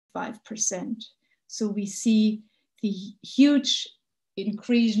25%. So we see the huge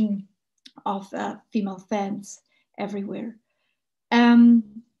increase of female fans everywhere. And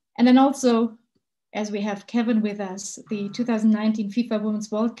then also, as we have Kevin with us, the 2019 FIFA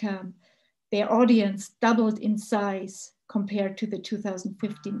Women's World Cup, their audience doubled in size compared to the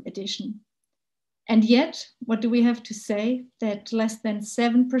 2015 edition. And yet, what do we have to say? That less than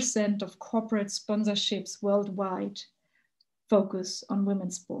 7% of corporate sponsorships worldwide focus on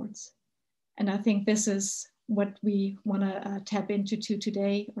women's sports. And I think this is what we want to tap into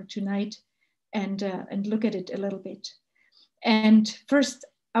today or tonight and look at it a little bit. And first,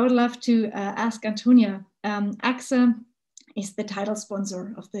 I would love to ask Antonia. AXA is the title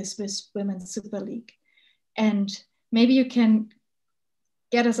sponsor of the Swiss Women's Super League. And maybe you can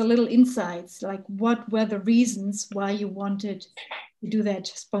get us a little insights, like what were the reasons why you wanted to do that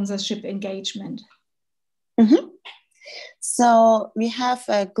sponsorship engagement? Mm-hmm. So we have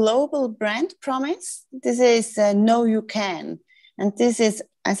a global brand promise. This is Know You Can. And this is,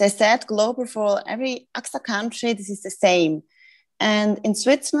 as I said, global for every AXA country. This is the same. And in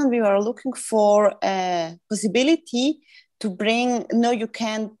Switzerland, we were looking for a possibility to bring Know You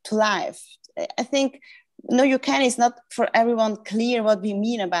Can to life. I think Know You Can is not for everyone clear what we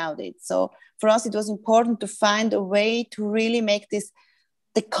mean about it. So for us, it was important to find a way to really make this,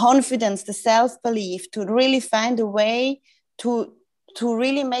 the confidence, the self-belief, to really find a way to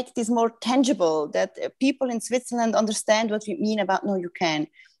really make this more tangible, that people in Switzerland understand what we mean about Know You Can.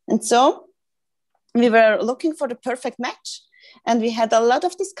 And so we were looking for the perfect match. And we had a lot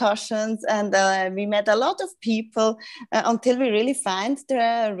of discussions and we met a lot of people until we really find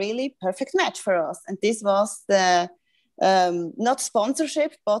the really perfect match for us. And this was the, not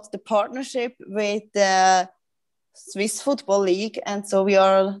sponsorship, but the partnership with the Swiss Football League. And so we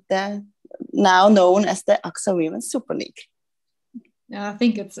are now known as the AXA Women's Super League. Yeah, I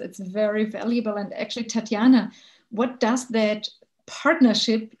think it's very valuable. And actually, Tatjana, what does that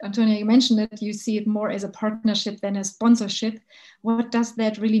partnership, Antonia, you mentioned it, you see it more as a partnership than a sponsorship. What does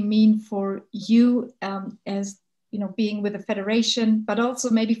that really mean for you as, you know, being with the federation, but also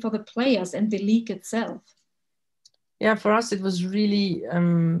maybe for the players and the league itself? Yeah, for us, it was really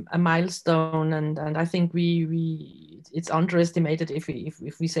a milestone. And I think it's underestimated if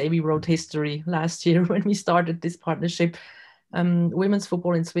we say we wrote history last year when we started this partnership. Women's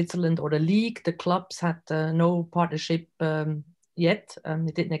football in Switzerland, or the league, the clubs had no partnership yet.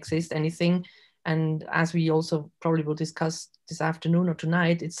 It didn't exist anything. And as we also probably will discuss this afternoon or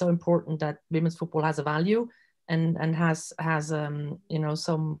tonight, it's so important that women's football has a value and has you know,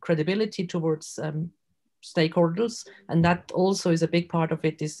 some credibility towards stakeholders. And that also is a big part of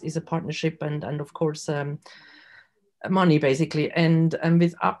it, is a partnership and of course money, basically. And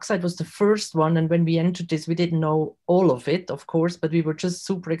with AXA, it was the first one. And when we entered this, we didn't know all of it, of course, but we were just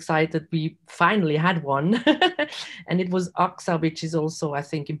super excited. We finally had one. And it was AXA, which is also, I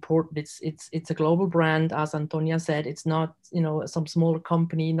think, important. It's a global brand, as Antonia said. It's not, you know, some smaller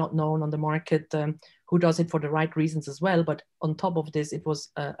company not known on the market who does it for the right reasons as well. But on top of this, it was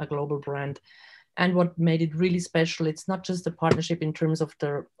a global brand. And what made it really special, it's not just a partnership in terms of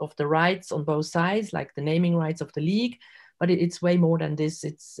the rights on both sides, like the naming rights of the league, but it's way more than this.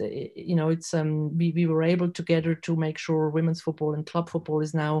 It's, you know, it's we were able together to make sure women's football and club football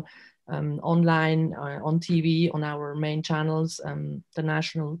is now online, on TV, on our main channels, the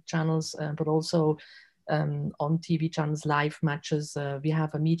national channels, but also on TV channels, live matches. We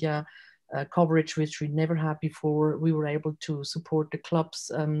have a media coverage which we never had before. We were able to support the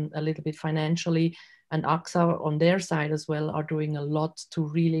clubs a little bit financially, and AXA on their side as well are doing a lot to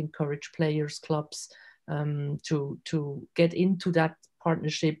really encourage players, clubs to get into that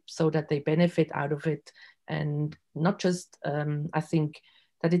partnership so that they benefit out of it. And not just, I think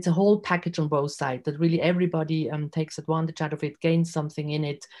that it's a whole package on both sides, that really everybody takes advantage out of it, gains something in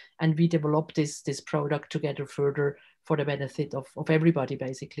it, and we develop this product together further for the benefit of everybody,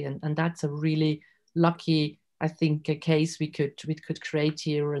 basically. And that's a really lucky, I think, a case we could create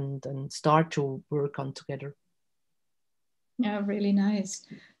here and start to work on together. Yeah, really nice.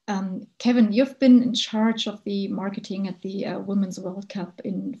 Kevin, you've been in charge of the marketing at the Women's World Cup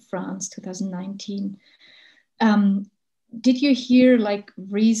in France 2019. Did you hear like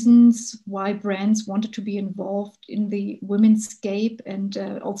reasons why brands wanted to be involved in the women's scape, and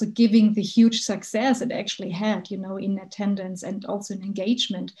also giving the huge success it actually had, you know, in attendance and also in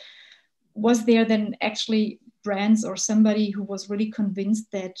engagement? Was there then actually brands or somebody who was really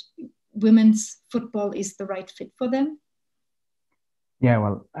convinced that women's football is the right fit for them? Yeah,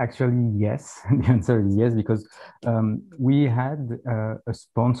 well, actually, yes. The answer is yes, because we had a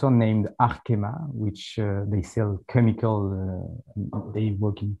sponsor named Arkema, which they sell chemical, they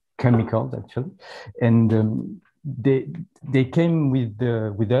work in chemicals actually, and they came with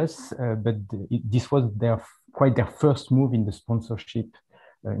us, but this was quite their first move in the sponsorship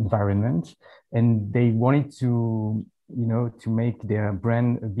environment, and they wanted to, you know, to make their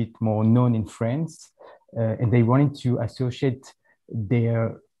brand a bit more known in France, and they wanted to associate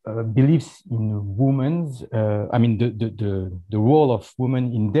their beliefs in women's, I mean, the role of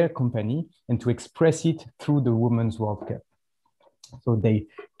women in their company, and to express it through the Women's World Cup. So they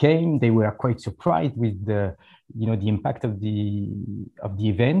came, they were quite surprised with the, you know, the impact of the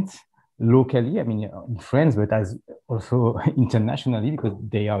event locally, I mean, in France, but as also internationally, because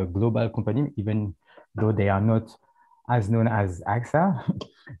they are a global company, even though they are not as known as AXA.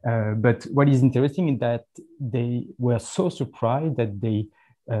 But what is interesting is that they were so surprised that they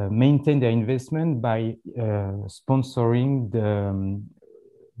maintained their investment by sponsoring the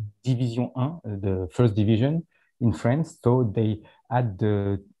Division 1, the first division in France. So they had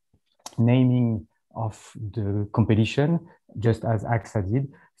the naming of the competition, just as AXA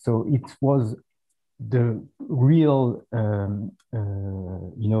did. So it was the real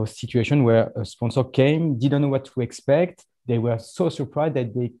you know, situation where a sponsor came, didn't know what to expect. They were so surprised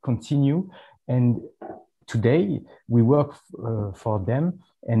that they continue, and today we work for them,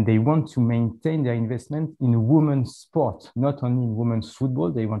 and they want to maintain their investment in women's sport, not only in women's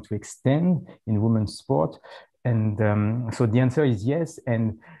football. They want to extend in women's sport, and so the answer is yes.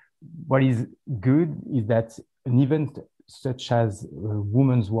 And what is good is that an event such as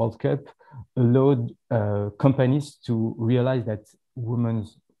Women's World Cup allowed companies to realize that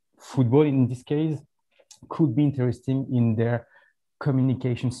women's football, in this case, could be interesting in their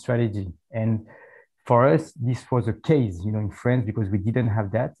communication strategy. And for us, this was a case, you know, in France, because we didn't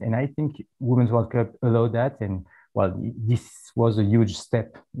have that. And I think Women's World Cup allowed that. And well, this was a huge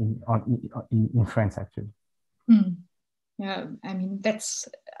step in France, actually. Yeah, I mean, that's,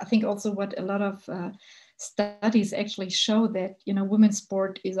 I think, also what a lot of studies actually show, that, you know, women's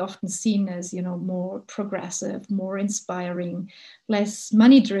sport is often seen as, you know, more progressive, more inspiring, less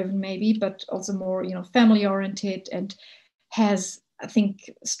money driven maybe, but also more, you know, family oriented, and has, I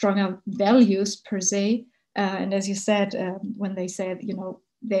think, stronger values per se. And as you said, when they said, you know,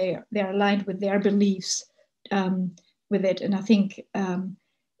 they're aligned with their beliefs with it. And I think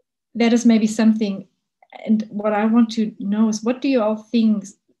that is maybe something. And what I want to know is, what do you all think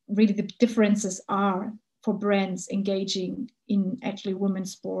really the differences are for brands engaging in actually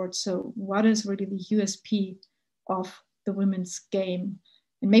women's sports? So what is really the USP of the women's game?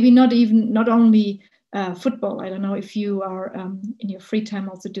 And maybe not only football. I don't know if you are in your free time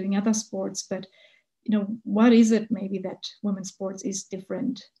also doing other sports, but, you know, what is it maybe that women's sports is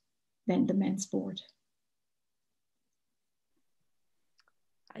different than the men's sport?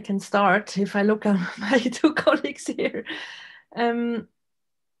 I can start if I look at my two colleagues here.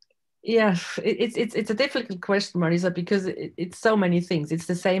 Yeah, it's a difficult question, Marisa, because it's so many things. It's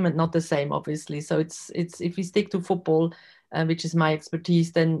the same and not the same, obviously. So it's if we stick to football, which is my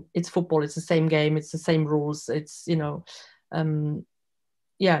expertise, then it's football. It's the same game. It's the same rules. It's, you know,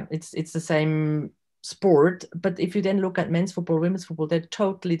 yeah, it's the same sport. But if you then look at men's football, women's football, they're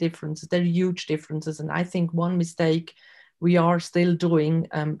totally different. They're huge differences. And I think one mistake we are still doing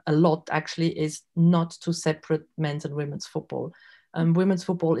a lot, actually, is not to separate men's and women's football. Women's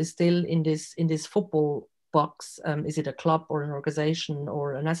football is still in this football box. Is it a club or an organization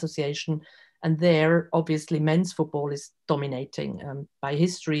or an association? And there, obviously, men's football is dominating by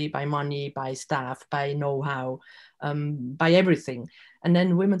history, by money, by staff, by know-how, by everything. And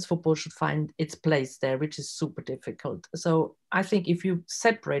then women's football should find its place there, which is super difficult. So I think if you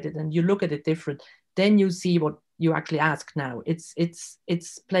separate it and you look at it different, then you see what you actually ask now.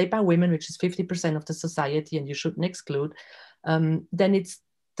 It's played by women, which is 50% of the society, and you shouldn't exclude. Then it's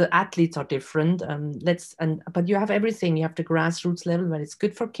the athletes are different. But you have everything. You have the grassroots level when it's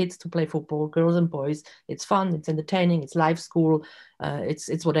good for kids to play football, girls and boys. It's fun, it's entertaining, it's live school,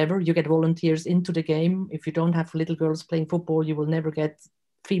 it's whatever. You get volunteers into the game. If you don't have little girls playing football, you will never get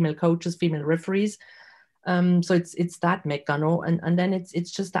female coaches, female referees. So it's that mechanism, and then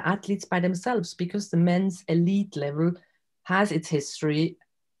it's just the athletes by themselves, because the men's elite level has its history,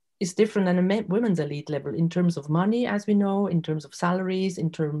 is different than a women's elite level in terms of money, as we know, in terms of salaries,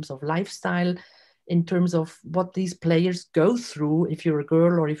 in terms of lifestyle, in terms of what these players go through. If you're a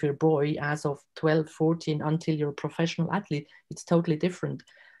girl or if you're a boy, as of 12, 14, until you're a professional athlete, it's totally different.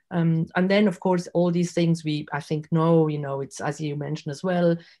 And then, of course, all these things I think know, it's, as you mentioned as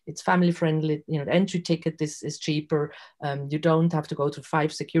well, it's family friendly, the entry ticket is cheaper. You don't have to go through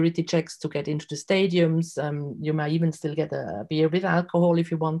 5 security checks to get into the stadiums. You may even still get a beer with alcohol if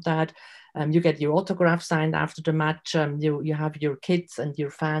you want that. You get your autograph signed after the match. You have your kids and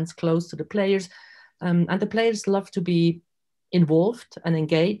your fans close to the players. And the players love to be involved and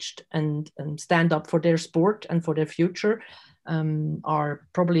engaged and stand up for their sport and for their future. Are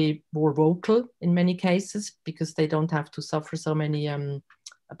probably more vocal in many cases because they don't have to suffer so many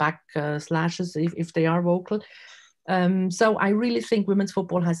back slashes if they are vocal. So I really think women's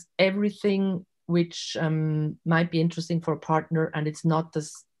football has everything which might be interesting for a partner, and it's not the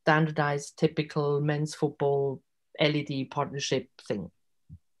standardized typical men's football LED partnership thing.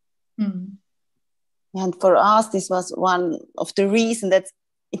 And for us, this was one of the reasons that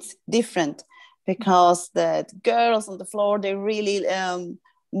it's different, because the girls on the floor, they really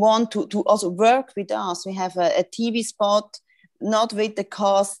want to also work with us. We have a TV spot, not with the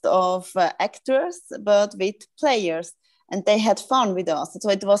cast of actors, but with players, and they had fun with us. So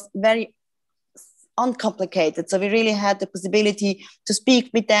it was very uncomplicated. So we really had the possibility to speak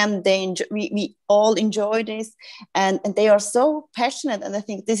with them. We all enjoy this, and they are so passionate. And I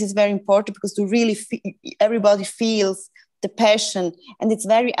think this is very important, because to really everybody feels the passion, and it's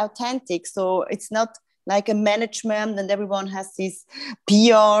very authentic. So it's not like a management and everyone has this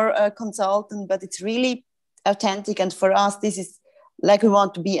PR consultant, but it's really authentic. And for us, this is like we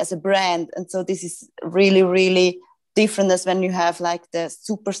want to be as a brand. And so this is really, really different as when you have like the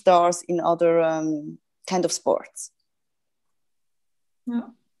superstars in other kind of sports.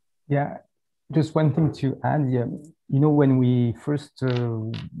 Yeah, just one thing to add. Yeah. When we first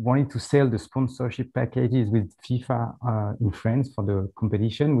wanted to sell the sponsorship packages with FIFA in France for the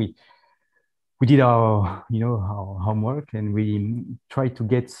competition, we did our homework, and we tried to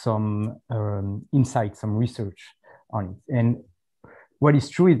get some insight, some research on it. And what is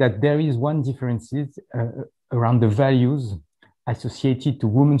true is that there is one difference around the values associated to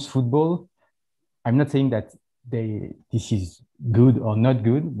women's football. I'm not saying that this is good or not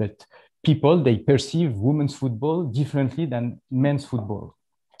good, but people, they perceive women's football differently than men's football,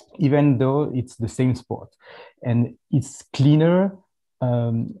 even though it's the same sport. And it's cleaner,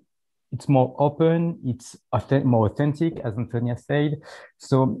 it's more open, it's more authentic, as Antonia said.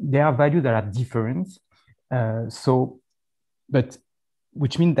 So there are values that are different. But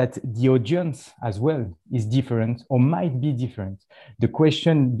which means that the audience as well is different, or might be different. The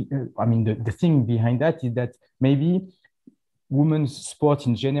question, the thing behind that is that maybe women's sport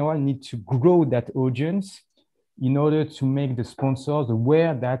in general need to grow that audience in order to make the sponsors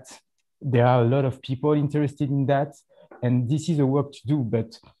aware that there are a lot of people interested in that. And this is a work to do.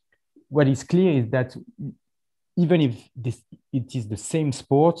 But what is clear is that even if it is the same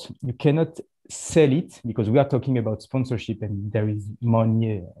sport, you cannot sell it, because we are talking about sponsorship and there is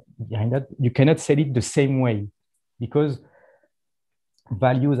money behind that. You cannot sell it the same way, because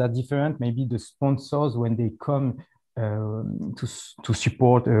values are different. Maybe the sponsors, when they come to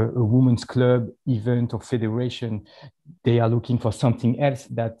support a women's club event or federation, they are looking for something else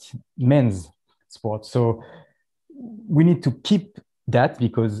that men's sport. So we need to keep that,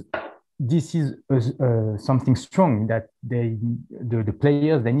 because this is something strong that the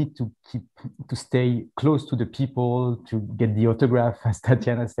players, they need to stay close to the people, to get the autograph, as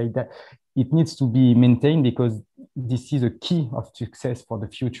Tatiana said, that it needs to be maintained, because this is a key of success for the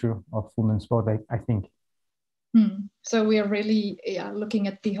future of women's sport, I think. So we are really looking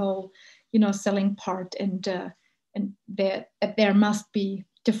at the whole, selling part, and there must be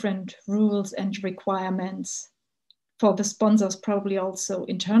different rules and requirements for the sponsors, probably also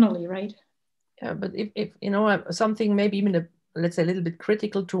internally, right? Yeah, but if something maybe even let's say a little bit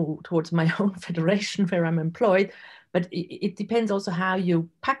critical towards my own federation where I'm employed, but it depends also how you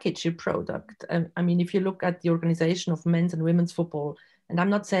package your product. If you look at the organization of men's and women's football, and I'm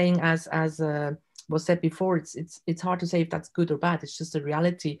not saying as was said before, it's hard to say if that's good or bad. It's just a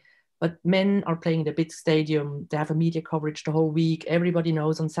reality. But men are playing in a big stadium. They have a media coverage the whole week. Everybody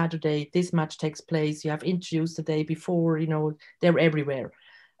knows on Saturday this match takes place. You have interviews the day before. They're everywhere.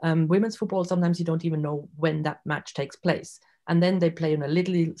 Women's football, sometimes you don't even know when that match takes place. And then they play in a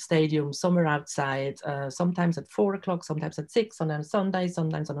little stadium somewhere outside, sometimes at 4 o'clock, sometimes at 6 on a Sunday,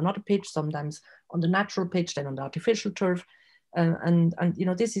 sometimes on another pitch, sometimes on the natural pitch, then on the artificial turf. And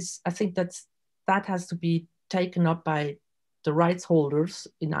this is, I think that has to be taken up by the rights holders,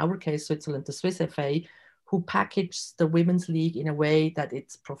 in our case, Switzerland, the Swiss FA, who package the women's league in a way that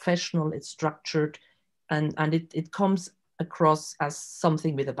it's professional, it's structured, and it comes across as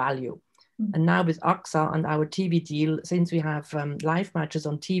something with a value. And now with AXA and our TV deal, since we have live matches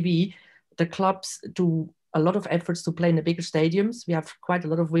on TV, the clubs do a lot of efforts to play in the bigger stadiums. We have quite a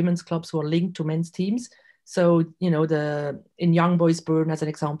lot of women's clubs who are linked to men's teams. So, you know, in Young Boys Bern, as an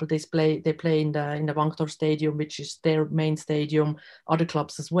example, they play in the Wankdorf Stadium, which is their main stadium, other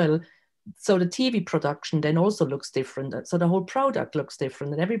clubs as well. So the TV production then also looks different. So the whole product looks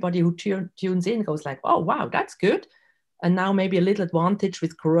different. And everybody who tunes in goes like, oh, wow, that's good. And now maybe a little advantage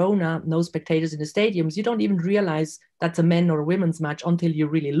with Corona, no spectators in the stadiums. You don't even realize that's a men or a women's match until you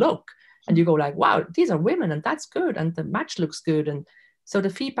really look. And you go like, wow, these are women and that's good. And the match looks good. And so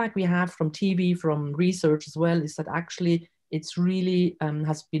the feedback we have from TV, from research as well, is that actually it's really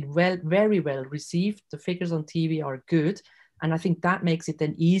has been very well received. The figures on TV are good. And I think that makes it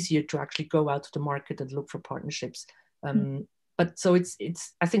then easier to actually go out to the market and look for partnerships. But so it's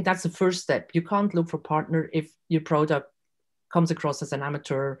I think that's the first step. You can't look for partner if your product comes across as an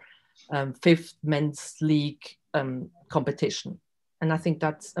amateur fifth men's league competition. And I think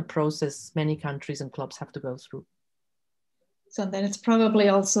that's a process many countries and clubs have to go through. So then it's probably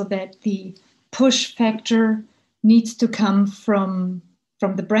also that the push factor needs to come from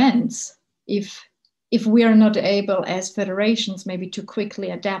the brands. If we are not able as federations maybe to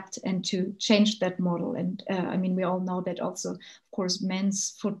quickly adapt and to change that model. And I mean, we all know that also, of course,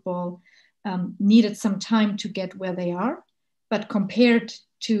 men's football needed some time to get where they are. But compared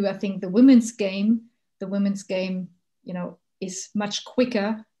to, I think, the women's game, you know, is much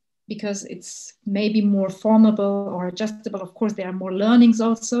quicker because it's maybe more formable or adjustable. Of course, there are more learnings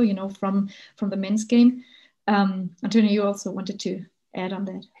also, you know, from the men's game. Antonia, you also wanted to add on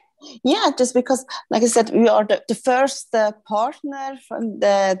that. Yeah, just because, like I said, we are the first partner from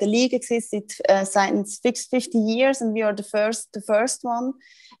the league existed since 50 years, and we are the first one,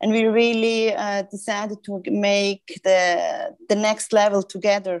 and we really decided to make the next level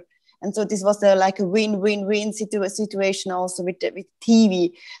together. And so this was like a win-win-win situation also with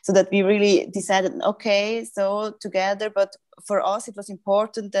TV, so that we really decided, okay, so together, but for us it was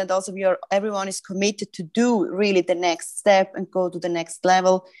important, and also everyone is committed to do really the next step and go to the next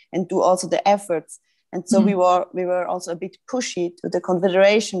level and do also the efforts. And so we were also a bit pushy to the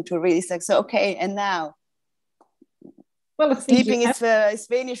confederation to really say, so okay, and now sleeping is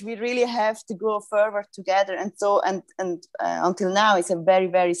finished. We really have to go further together, and so and until now, it's a very,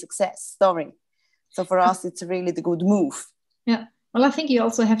 very success story. So for us, it's really the good move. Yeah. Well, I think you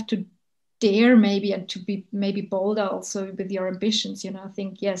also have to dare maybe and to be maybe bolder also with your ambitions. You know, I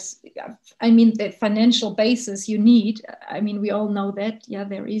think yes. I mean, the financial basis you need. I mean, we all know that. Yeah,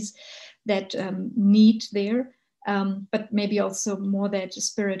 there is that need there, but maybe also more that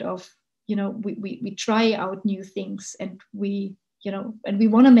spirit of, you know, we try out new things, and we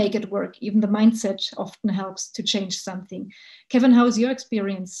want to make it work. Even the mindset often helps to change something. Kevin, how is your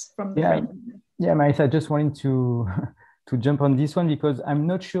experience from the friend? Yeah, Marisa, I just wanted to jump on this one because I'm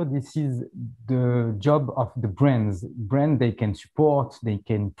not sure this is the job of the brands. They can support, they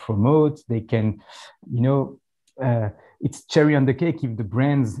can promote, they can, you know, it's cherry on the cake if the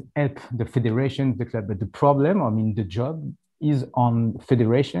brands help the federation, the club. But the problem, I mean, the job is on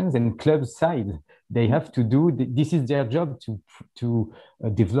federations and clubs side. They have to do, this is their job to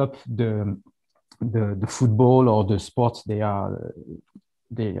develop the football or the sports they are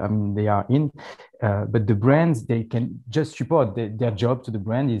in. But the brands, they can just support. Their job to the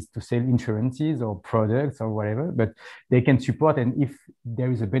brand is to sell insurances or products or whatever, but they can support. And if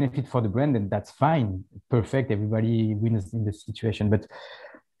there is a benefit for the brand, then that's fine, perfect. Everybody wins in the situation. But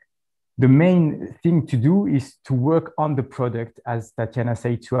the main thing to do is to work on the product, as Tatiana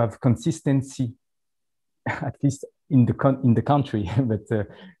said, to have consistency, at least in the country. But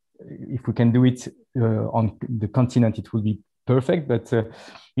if we can do it on the continent, it will be perfect. But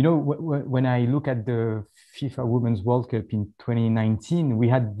you know, when I look at the FIFA Women's World Cup in 2019, we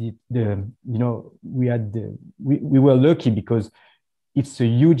had we were lucky because it's a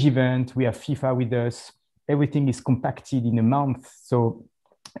huge event. We have FIFA with us. Everything is compacted in a month. So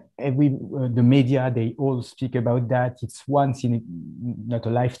the media, they all speak about that. It's once in not a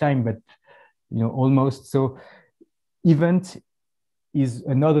lifetime, but you know, almost. So event is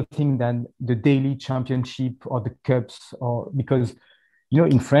another thing than the daily championship or the cups, or because you know,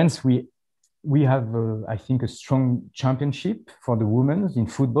 in France we have I think a strong championship for the women in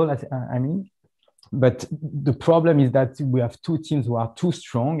football, I mean, but the problem is that we have two teams who are too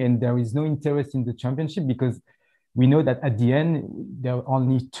strong and there is no interest in the championship because we know that at the end, there are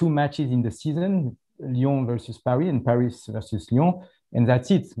only two matches in the season, Lyon versus Paris and Paris versus Lyon, and that's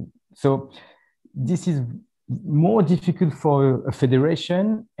it. So this is more difficult for a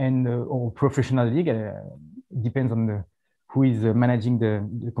federation and or professional league, depends on who is managing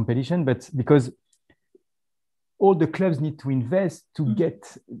the competition, but because all the clubs need to invest to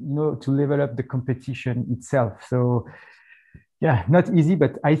get, to level up the competition itself. So yeah, not easy,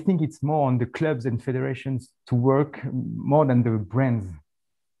 but I think it's more on the clubs and federations to work more than the brands.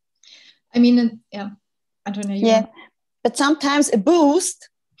 I mean, yeah, Antonia. Yeah, but sometimes a boost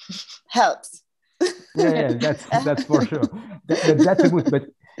helps. Yeah, that's for sure. That's a boost, but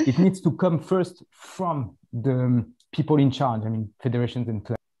it needs to come first from the people in charge. I mean, federations and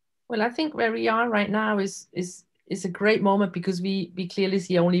clubs. Well, I think where we are right now is a great moment, because we clearly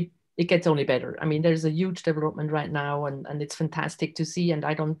see it gets only better. I mean, there's a huge development right now, and it's fantastic to see. And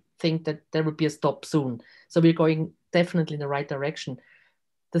I don't think that there will be a stop soon. So we're going definitely in the right direction.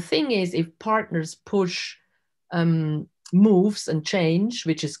 The thing is, if partners push moves and change,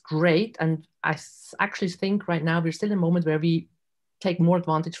 which is great, and I actually think right now we're still in a moment where we take more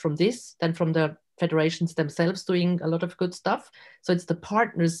advantage from this than from the federations themselves doing a lot of good stuff. So it's the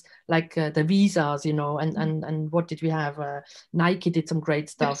partners like the visas, and what did we have? Nike did some great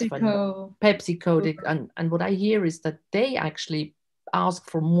stuff. PepsiCo did, and what I hear is that they actually ask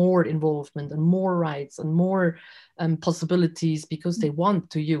for more involvement and more rights and more possibilities, because they want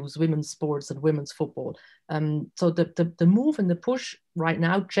to use women's sports and women's football. So the move and the push right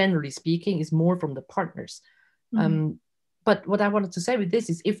now, generally speaking, is more from the partners. But what I wanted to say with this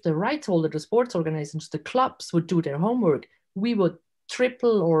is, if the rights holder, the sports organizations, the clubs would do their homework, we would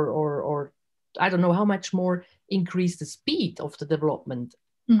triple or I don't know how much more increase the speed of the development.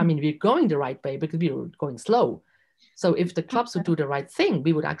 I mean, we're going the right way because we're going slow. So if the clubs would do the right thing,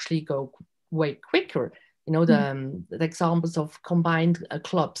 we would actually go way quicker. The examples of combined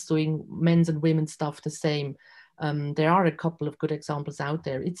clubs doing men's and women's stuff the same. There are a couple of good examples out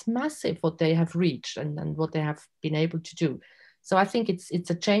there. It's massive what they have reached and what they have been able to do. So I think it's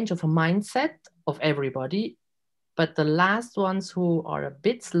a change of a mindset of everybody. But the last ones who are a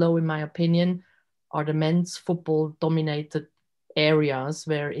bit slow, in my opinion, are the men's football dominated areas,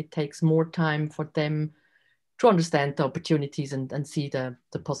 where it takes more time for them to understand the opportunities and see the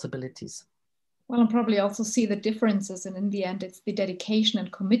possibilities. Well, and probably also see the differences. And in the end, it's the dedication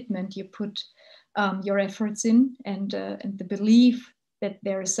and commitment you put your efforts in, and the belief that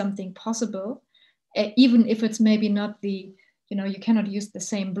there is something possible, even if it's maybe not you cannot use the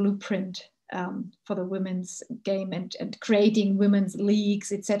same blueprint for the women's game and creating women's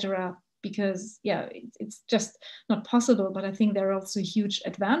leagues, etc. Because it's just not possible. But I think there are also huge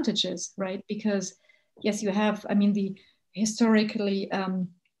advantages, right? Because yes, you have, I mean, historically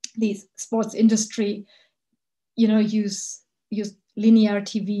the sports industry, use linear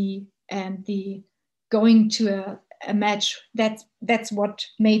TV, and the going to a match, that's what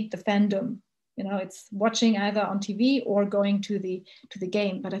made the fandom. It's watching either on TV or going to the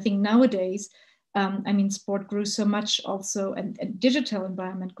game. But I think nowadays, sport grew so much also, and digital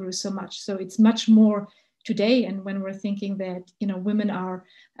environment grew so much. So it's much more today. And when we're thinking that, women are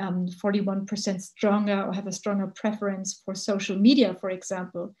 41% stronger, or have a stronger preference for social media, for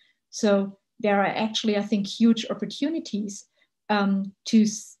example. So there are actually, I think, huge opportunities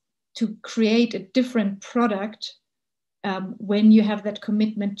to create a different product when you have that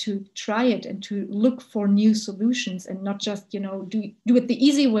commitment to try it and to look for new solutions, and not just, do it the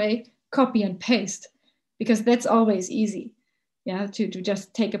easy way, copy and paste, because that's always easy. To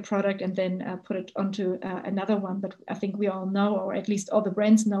just take a product and then put it onto another one. But I think we all know, or at least all the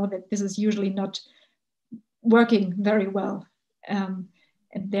brands know, that this is usually not working very well.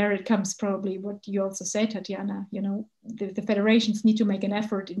 And there it comes probably what you also say, Tatjana, the federations need to make an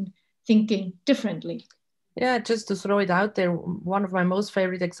effort in thinking differently. Yeah, just to throw it out there, one of my most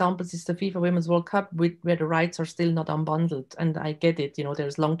favorite examples is the FIFA Women's World Cup, where the rights are still not unbundled. And I get it,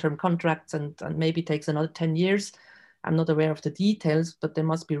 there's long-term contracts and maybe it takes another 10 years. I'm not aware of the details, but there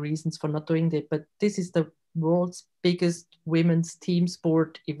must be reasons for not doing that. But this is the world's biggest women's team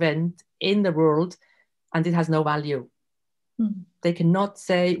sport event in the world, and it has no value. They cannot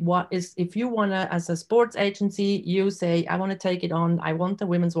say if you want to, as a sports agency, you say, I want to take it on, I want the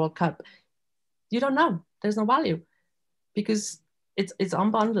Women's World Cup. You don't know. There's no value because it's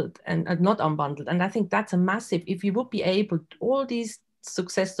unbundled and not unbundled. And I think that's a massive, if you would be able, all these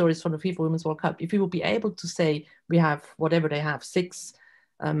success stories from the FIFA Women's World Cup, if you would be able to say, we have whatever they have, 6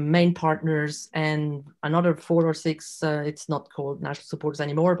 main partners and another 4 or 6, it's not called national supporters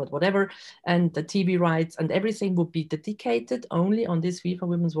anymore, but whatever, and the TV rights and everything would be dedicated only on this FIFA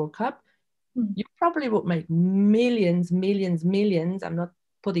Women's World Cup, you probably would make millions. I'm not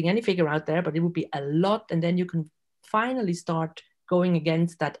putting any figure out there, but it would be a lot. And then you can finally start going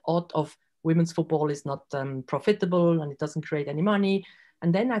against that odd of women's football is not profitable and it doesn't create any money.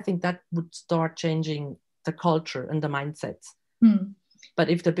 And then I think that would start changing the culture and the mindsets. Hmm. But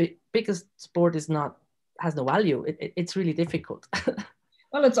if the biggest sport has no value, it's really difficult.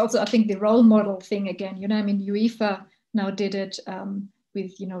 Well, it's also, I think, the role model thing again. You know, I mean, UEFA now did it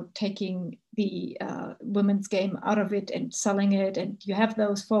with, you know, taking the women's game out of it and selling it. And you have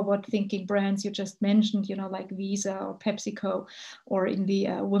those forward-thinking brands you just mentioned, you know, like Visa or PepsiCo, or in the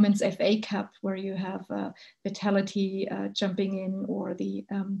Women's FA Cup, where you have Vitality jumping in, or the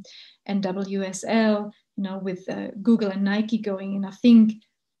NWSL, you know, with Google and Nike going in. I think,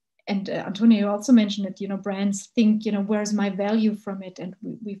 and Antonio also mentioned it, you know, brands think, you know, where's my value from it? And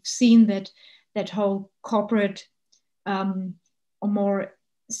we've seen that whole corporate or more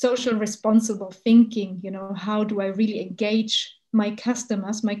social responsible thinking, you know, how do I really engage my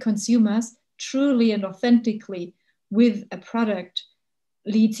customers, my consumers, truly and authentically with a product,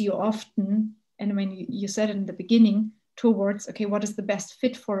 leads you often, and I mean, you said it in the beginning, towards, okay, what is the best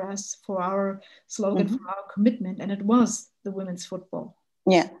fit for us, for our slogan, for our commitment? And it was the women's football.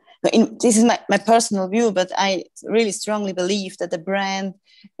 Yeah. This is my personal view, but I really strongly believe that the brand,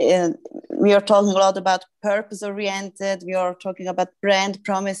 we are talking a lot about purpose-oriented, we are talking about brand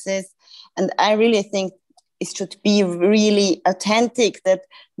promises, and I really think it should be really authentic, that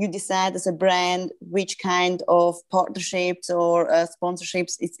you decide as a brand which kind of partnerships or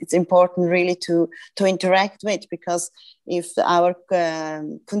sponsorships it's important really to interact with, because if our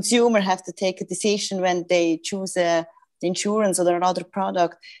consumer have to take a decision when they choose the insurance or another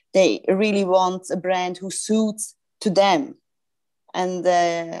product, they really want a brand who suits to them, and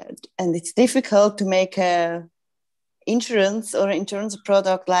it's difficult to make a insurance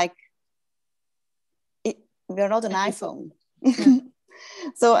product like it. We are not an iPhone.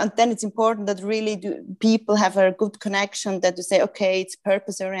 So, and then it's important that really people have a good connection, that to say, okay, it's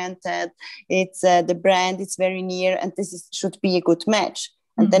purpose oriented, it's the brand, it's very near, and should be a good match.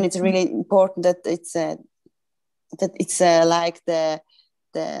 And then it's really important that it's like the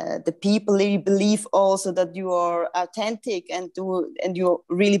people really believe also that you are authentic and you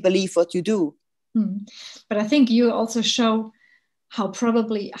really believe what you do. But I think you also show how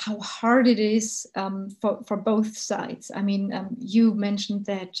hard it is for both sides. I mean, you mentioned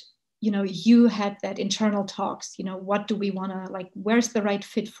that, you know, you had that internal talks, you know, what do we want to, like, where's the right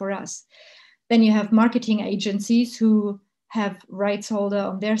fit for us? Then you have marketing agencies who have rights holder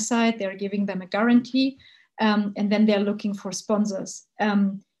on their side, they're giving them a guarantee. And then they're looking for sponsors.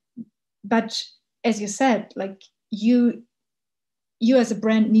 But as you said, like you as a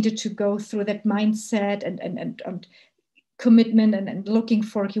brand needed to go through that mindset and commitment and looking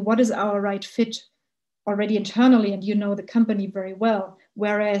for, okay, what is our right fit already internally? And you know the company very well.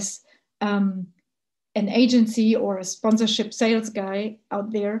 Whereas an agency or a sponsorship sales guy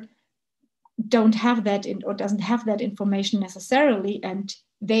out there doesn't have that information necessarily, and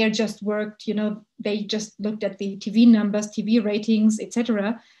they are just worked, you know, they just looked at the TV numbers, TV ratings,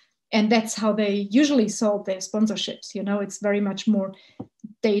 etc. And that's how they usually sold their sponsorships. You know, it's very much more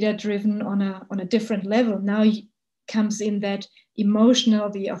data driven on a different level. Now comes in that emotional,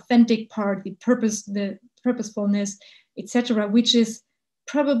 the authentic part, the purposefulness, etc., which is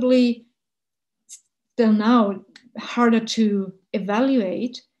probably still now harder to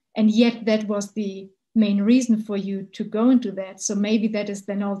evaluate. And yet that was the main reason for you to go into that. So maybe that is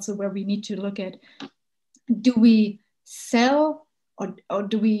then also where we need to look at, do we sell or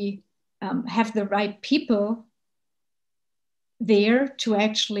do we have the right people there to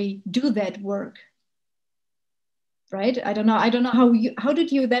actually do that work, right? I don't know how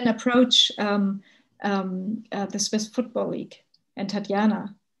did you then approach the Swiss Football League and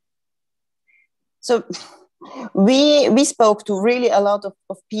Tatjana? So we spoke to really a lot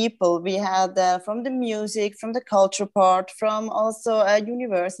of people. We had from the music, from the culture part, from also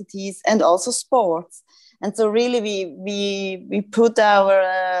universities and also sports. And so really we put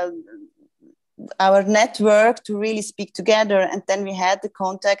our network to really speak together. And then we had the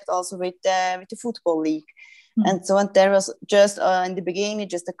contact also with the Football League. And so, and there was just in the beginning,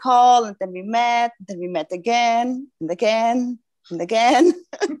 just a call, and then we met again and again and again.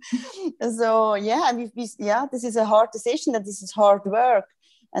 So yeah, this is a hard decision, that this is hard work.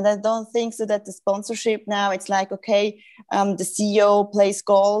 And I don't think so that the sponsorship now, it's like, okay, the CEO plays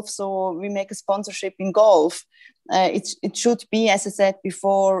golf, so we make a sponsorship in golf. It should be, as I said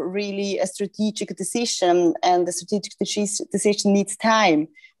before, really a strategic decision, and the strategic decision needs time.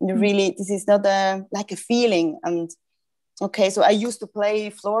 And really, this is not like a feeling. And okay, so I used to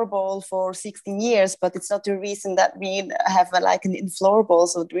play floorball for 16 years, but it's not the reason that we have like an in floorball.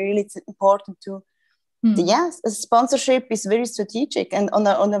 So really, it's important to, yes, a sponsorship is very strategic and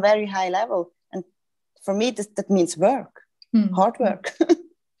on a very high level. And for me, that means work, hard work.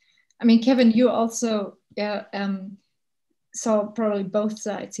 I mean, Kevin, you also Yeah. So probably both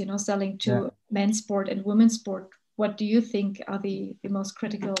sides, selling to men's sport and women's sport. What do you think are the most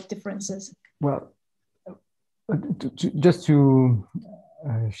critical differences? Well, just to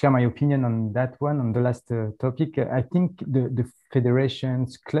share my opinion on that one, on the last topic, I think the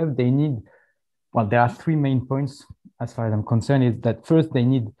federations, club, they need, well, there are three main points as far as I'm concerned, is that first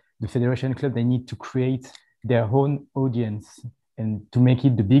the federation club, they need to create their own audience and to make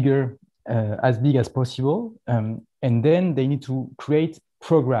it as big as possible. And then they need to create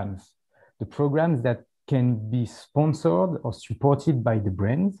programs, the programs that can be sponsored or supported by the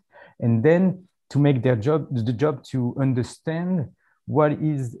brands, and then to make the job to understand what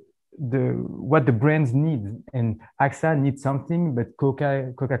the brands need. And AXA needs something, but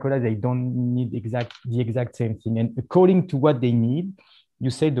Coca-Cola, they don't need the exact same thing. And according to what they need, you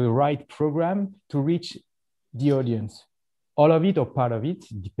say the right program to reach the audience. All of it or part of it,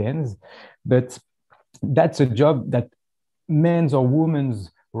 depends. But that's a job that men's or women's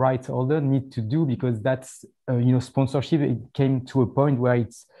rights holder need to do, because that's, sponsorship, it came to a point where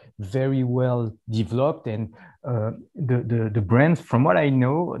it's very well developed, and the brands, from what I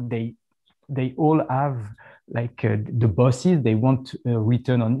know, they all have like the bosses, they want a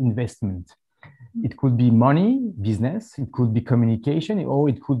return on investment. It could be money, business, it could be communication, or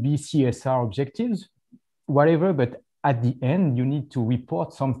it could be CSR objectives, whatever. But at the end, you need to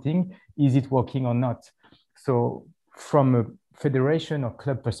report something. Is it working or not? So from a federation or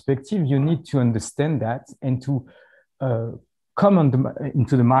club perspective, you need to understand that and to come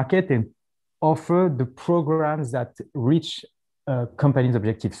into the market and offer the programs that reach companies'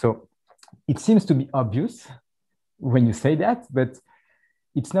 objectives. So it seems to be obvious when you say that, but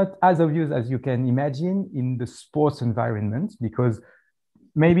it's not as obvious as you can imagine in the sports environment, because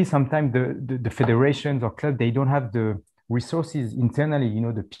maybe sometimes the federations or clubs, they don't have the resources internally,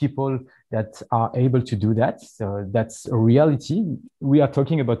 the people that are able to do that. So that's a reality. We are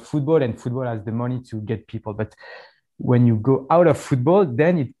talking about football, and football has the money to get people. But when you go out of football,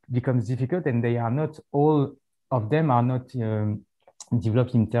 then it becomes difficult, and all of them are not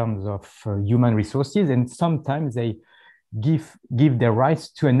developed in terms of human resources. And sometimes they give their rights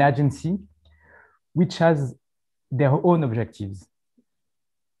to an agency which has their own objectives,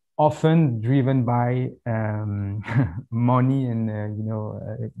 often driven by money and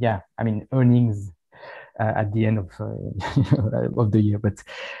earnings at the end of the year. But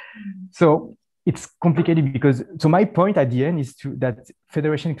so it's complicated, because my point at the end is that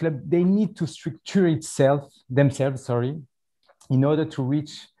federation club, they need to structure themselves in order to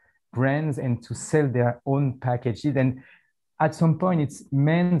reach brands and to sell their own packages. And at some point, it's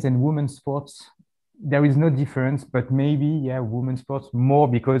men's and women's sports. There is no difference, but maybe, women's sports more,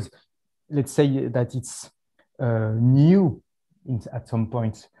 because let's say that it's new at some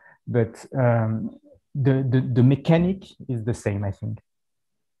point, but the mechanic is the same, I think.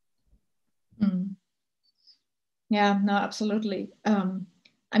 Yeah, no, absolutely.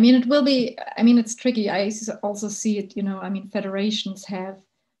 It will be, it's tricky. I also see it, federations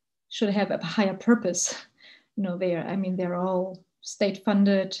should have a higher purpose. They're all state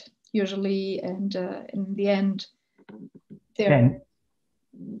funded usually, and in the end,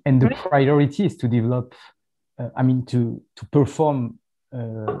 and the priority is to develop, to perform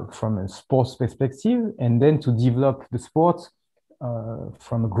from a sports perspective, and then to develop the sport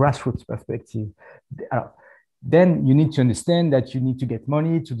from a grassroots perspective. Then you need to understand that you need to get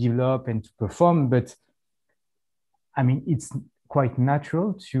money to develop and to perform, but it's quite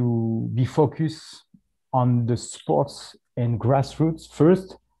natural to be focused on the sports and grassroots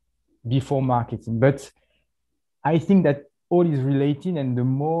first before marketing. But I think that all is related, and the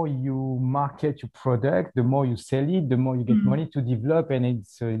more you market your product, the more you sell it, the more you get money to develop, and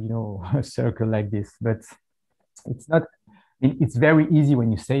it's a circle like this. But it's not. It's very easy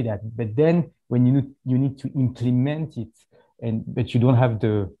when you say that, but then when you need to implement it, but you don't have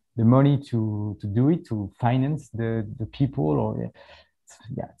the money to do it, to finance the people,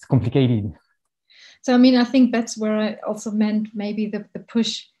 it's complicated. So I think that's where I also meant maybe the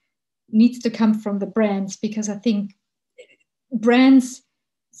push needs to come from the brands, because I think brands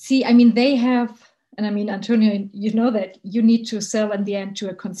see, they have, and Antonio, that you need to sell in the end to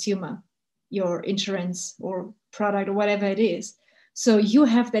a consumer, your insurance or product or whatever it is. So you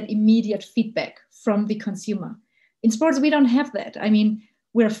have that immediate feedback from the consumer. In sports, we don't have that.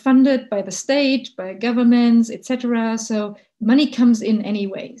 We're funded by the state, by governments, etc. So money comes in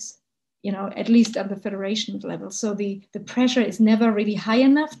anyways, at least at the federation level. So the pressure is never really high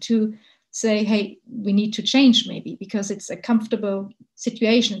enough to say, hey, we need to change maybe, because it's a comfortable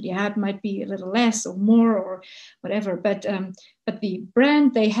situation. It might be a little less or more or whatever, but the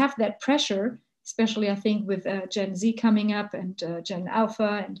brand, they have that pressure especially I think with Gen Z coming up and Gen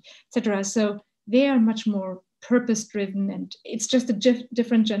Alpha and etc. So they are much more purpose driven, and it's just a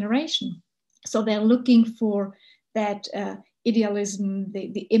different generation. So they're looking for that idealism,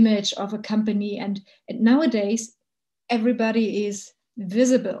 the image of a company, and nowadays everybody is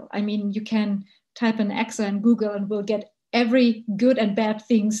visible. I mean, you can type an AXA in Google and will get every good and bad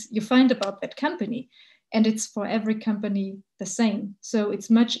things you find about that company. And it's for every company the same. So it's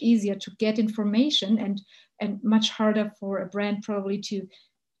much easier to get information, and much harder for a brand probably to,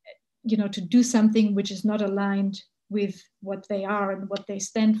 to do something which is not aligned with what they are and what they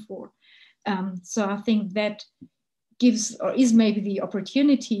stand for. So I think that gives, or is maybe the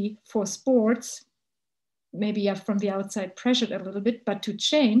opportunity for sports, maybe from the outside pressured a little bit, but to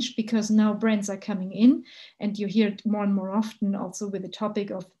change, because now brands are coming in, and you hear it more and more often also with the topic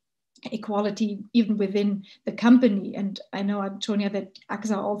of equality even within the company. And I know, Antonia, that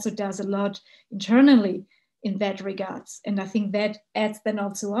AXA also does a lot internally in that regards. And I think that adds then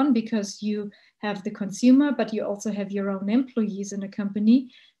also on, because you have the consumer, but you also have your own employees in a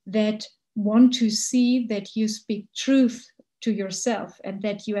company that want to see that you speak truth to yourself and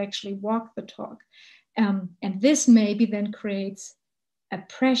that you actually walk the talk. And this maybe then creates a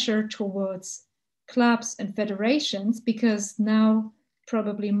pressure towards clubs and federations, because now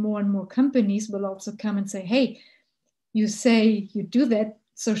probably more and more companies will also come and say, hey, you say you do that,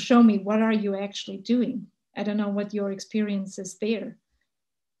 so show me, what are you actually doing? I don't know what your experience is there,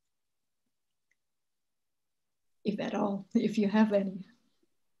 if at all, if you have any.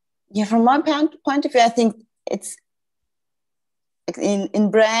 Yeah, from my point of view, I think it's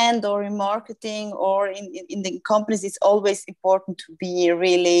in brand or in marketing or in the companies, it's always important to be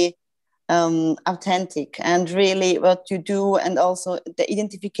really authentic and really what you do, and also the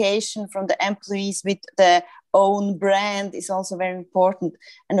identification from the employees with the own brand is also very important.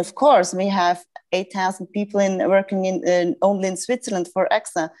 And of course, we have 8,000 people working only in Switzerland for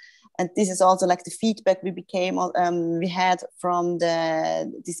AXA. And this is also like the feedback we had from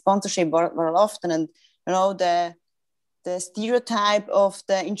the sponsorship very often. And the stereotype of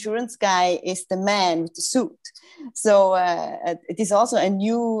the insurance guy is the man with the suit. So it is also a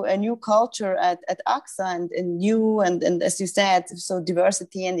new culture at AXA, and as you said, so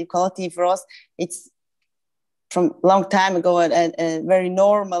diversity and equality for us, it's from a long time ago very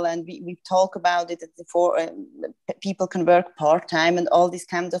normal, and we talk about it before. People can work part-time and all this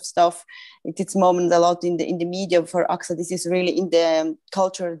kind of stuff. It's moment a lot in the media. For AXA, this is really in the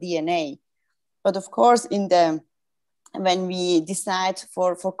cultural DNA. But of course, when we decide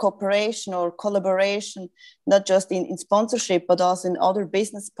for cooperation or collaboration, not just in sponsorship, but also in other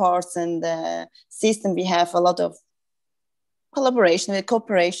business parts and the system, we have a lot of collaboration and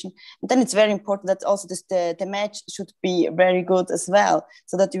cooperation. And then it's very important that also the match should be very good as well,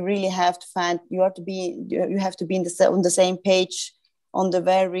 so that you really have to you have to be on the same page on the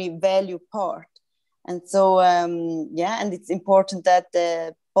very value part. And so and it's important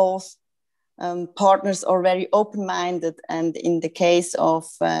that both partners are very open-minded. And in the case of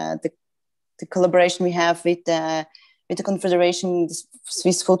the collaboration we have with the Confederation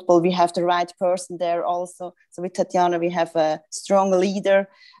Swiss Football, we have the right person there also. So with Tatjana, we have a strong leader,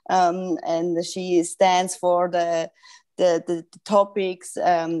 and she stands for the topics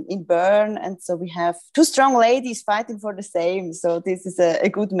in Bern. And so we have two strong ladies fighting for the same. So this is a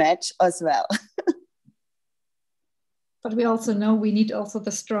good match as well. But we also know we need also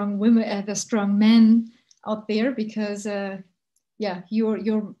the strong women, the strong men out there, because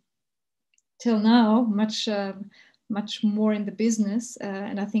you're till now much more in the business,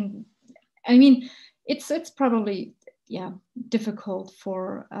 and I think, it's probably difficult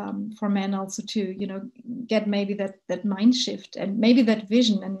for men also to get maybe that mind shift and maybe that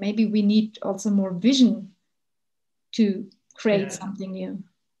vision, and maybe we need also more vision to create something new.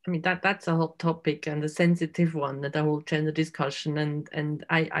 I mean, that's a hot topic and a sensitive one, the whole gender discussion. And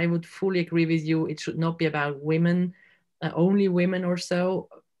I would fully agree with you. It should not be about women, only women or so.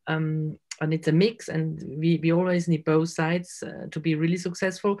 And it's a mix, and we always need both sides to be really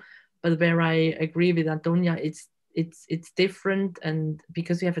successful. But where I agree with Antonia, it's different, and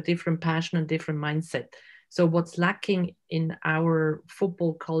because we have a different passion and different mindset. So what's lacking in our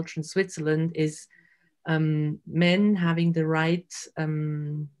football culture in Switzerland is men having the right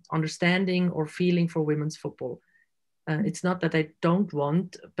understanding or feeling for women's football. It's not that they don't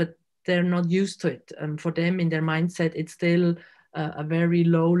want, but they're not used to it. For them, in their mindset, it's still a very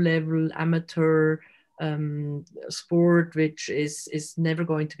low level amateur sport, which is never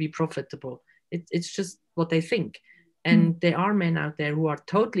going to be profitable. It's just what they think. And there are men out there who are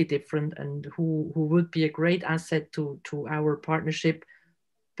totally different and who would be a great asset to our partnership,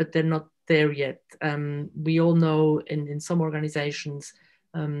 but they're there yet. We all know in some organizations,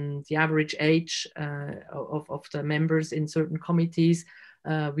 the average age of the members in certain committees.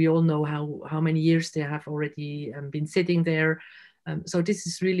 We all know how many years they have already been sitting there. So this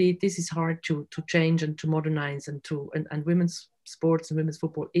is hard to change and to modernize, and women's sports and women's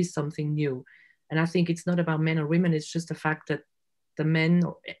football is something new. And I think it's not about men or women. It's just the fact that the men,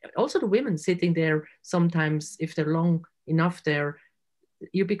 also the women sitting there, sometimes if they're long enough there,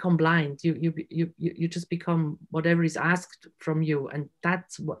 you become blind. You just become whatever is asked from you, and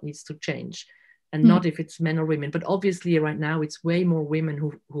that's what needs to change. And not if it's men or women. But obviously right now it's way more women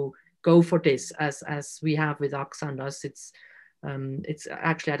who go for this, as we have with AXA and us. It's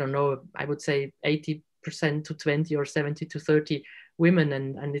actually, I don't know, I would say 80% to 20 or 70 to 30 women,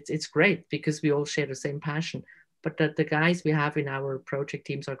 and it's great because we all share the same passion. But the guys we have in our project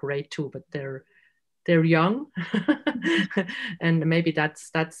teams are great too, but they're young. And maybe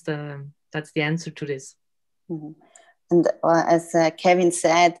that's the answer to this. Mm-hmm. And as Kevin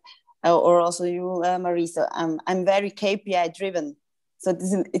said, or also you, Marisa, I'm very KPI driven. So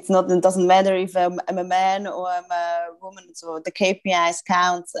it doesn't matter if I'm a man or I'm a woman. So the KPIs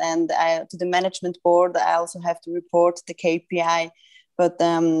count, and to the management board, I also have to report the KPI. But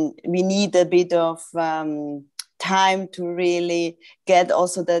we need a bit of time to really get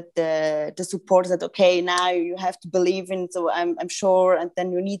also that the support that, okay, now you have to believe in. So I'm sure, and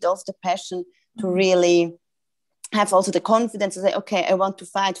then you need also the passion to really have also the confidence to say, okay, I want to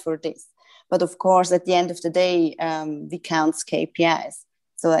fight for this. But of course, at the end of the day, we count KPIs.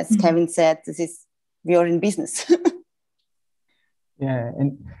 So as Kevin said, we are in business. Yeah,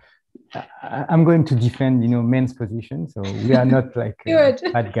 and I'm going to defend, men's position. So we are not like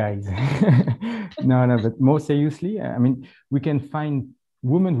bad guys. No, but more seriously, I mean, we can find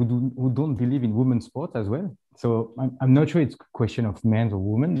women who don't believe in women's sport as well. So I'm not sure it's a question of men or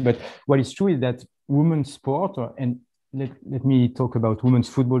women, but what is true is that women's sport, and let me talk about women's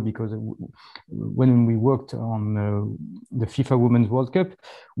football, because when we worked on the FIFA Women's World Cup,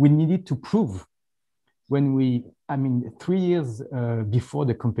 we needed to prove. 3 years before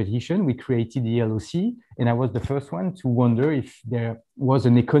the competition, we created the LOC, and I was the first one to wonder if there was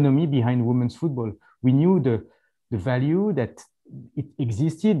an economy behind women's football. We knew the value that it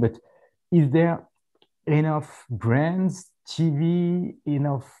existed, but is there enough brands, TV,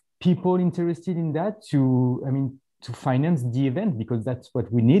 enough people interested in that to finance the event? Because that's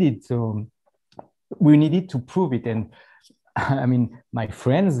what we needed. So we needed to prove it. And my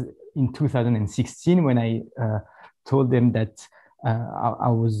friends in 2016, when I told them that I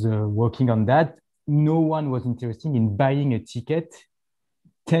was working on that, no one was interested in buying a ticket,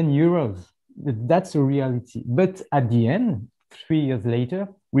 10 euros. That's a reality. But at the end, 3 years later,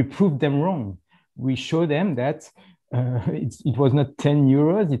 we proved them wrong. We showed them that it was not 10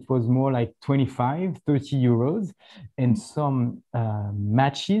 euros, it was more like 25, 30 euros. And some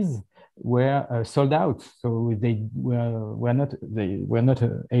matches were sold out. So they were not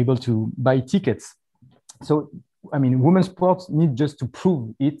able to buy tickets. So, women's sports need just to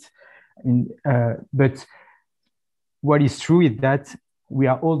prove it. But what is true is that we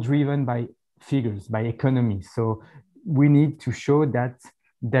are all driven by figures, by economy. So we need to show that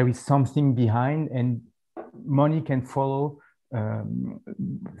there is something behind, and money can follow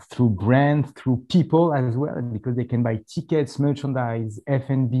through brands, through people as well, because they can buy tickets, merchandise,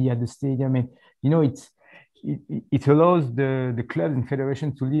 F&B at the stadium. And, it allows the clubs and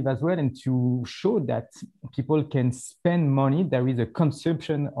federations to live as well, and to show that people can spend money. There is a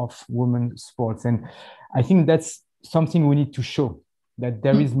consumption of women's sports. And I think that's something we need to show, that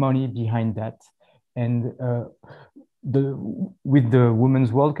there is money behind that. And with the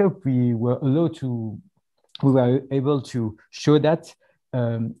Women's World Cup, we were able to show that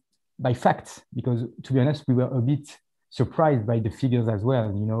by facts, because to be honest, we were a bit surprised by the figures as well,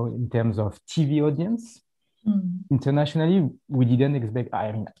 in terms of TV audience. Internationally, we didn't expect,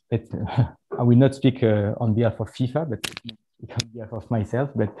 I will not speak on behalf of FIFA, but on behalf of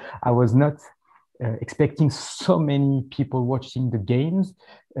myself, but I was not expecting so many people watching the games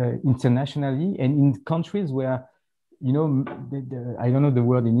internationally, and in countries where, I don't know the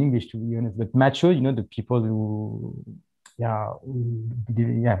word in English, to be honest, but macho, the people who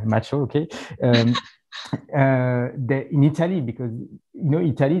macho, okay. In Italy, because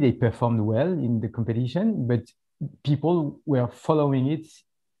Italy, they performed well in the competition, but people were following it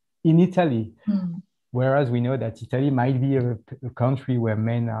in Italy, whereas we know that Italy might be a country where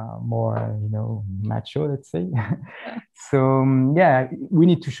men are more macho, let's say. So we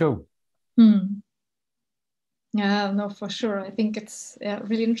need to show. Yeah, no, for sure. I think it's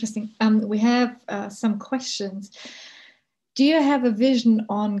really interesting. We have some questions. do you have a vision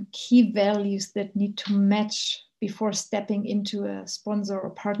on key values that need to match before stepping into a sponsor or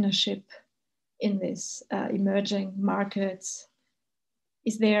partnership in this emerging markets?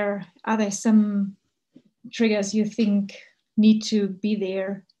 Are there some triggers you think need to be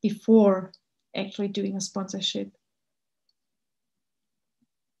there before actually doing a sponsorship?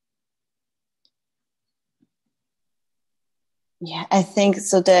 Yeah, I think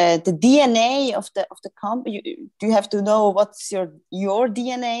so. The DNA of the company, you have to know what's your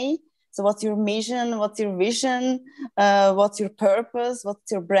DNA. So what's your mission? What's your vision? What's your purpose?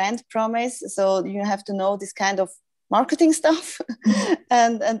 What's your brand promise? So you have to know this kind of marketing stuff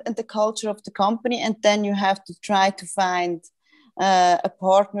and the culture of the company. And then you have to try to find a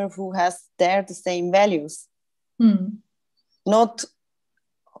partner who has the same values. Not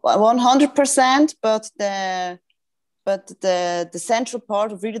 100%, but the central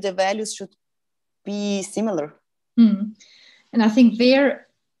part of really the values should be similar. And I think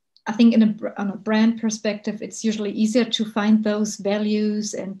on a brand perspective, it's usually easier to find those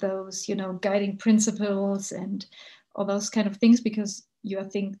values and those, guiding principles and all those kind of things, because I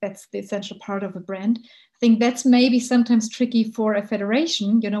think that's the essential part of a brand. I think that's maybe sometimes tricky for a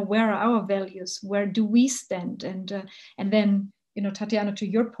federation. Where are our values? Where do we stand? And then, Tatiana, to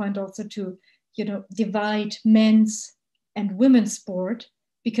your point also, to divide men's and women's sport,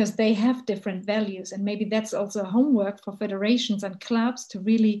 because they have different values. And maybe that's also homework for federations and clubs to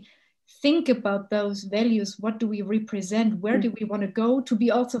really think about those values. What do we represent? Where do we want to go to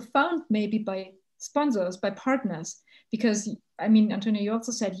be also found maybe by sponsors, by partners? Because, Antonia, you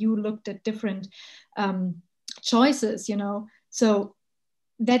also said you looked at different choices, so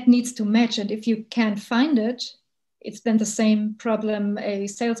that needs to match. And if you can't find it, it's then the same problem a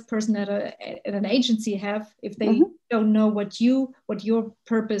salesperson at an agency have if they don't know what your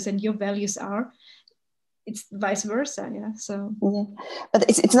purpose and your values are. It's vice versa, yeah. So, but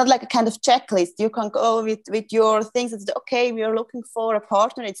it's not like a kind of checklist. You can go with your things. It's okay. We are looking for a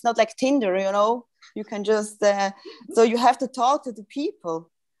partner. It's not like Tinder, You can just so you have to talk to the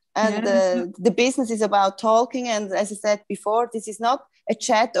people, and the business is about talking. And as I said before, this is not a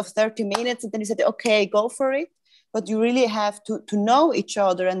chat of 30 minutes, and then you said, okay, go for it. But you really have to know each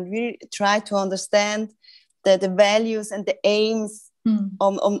other and really try to understand the values and the aims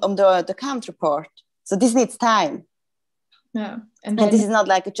on the counterpart. So this needs time. Yeah, and this is not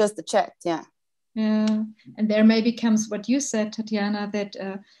like just a chat. Yeah. Yeah, and there maybe comes what you said, Tatiana, that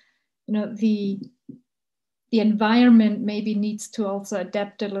the environment maybe needs to also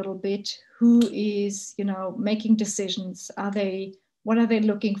adapt a little bit. Who is making decisions? What are they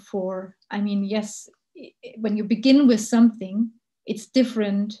looking for? Yes. When you begin with something, it's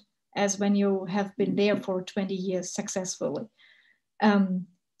different as when you have been there for 20 years successfully.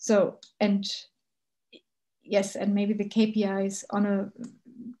 Yes, and maybe the KPIs on a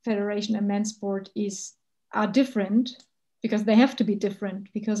federation and men's sport are different because they have to be different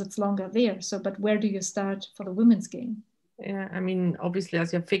because it's longer there. So, but where do you start for the women's game? Yeah, obviously,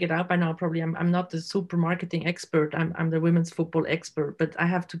 as you've figured out by now, probably I'm not the super marketing expert. I'm the women's football expert, but I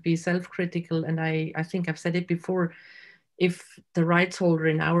have to be self-critical. And I think I've said it before. If the rights holder,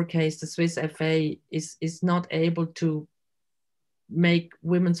 in our case, the Swiss FA, is not able to make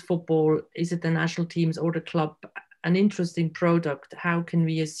women's football, is it the national teams or the club, an interesting product, how can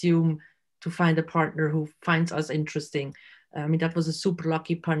we assume to find a partner who finds us interesting? That was a super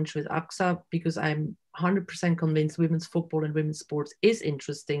lucky punch with AXA, because I'm 100% convinced women's football and women's sports is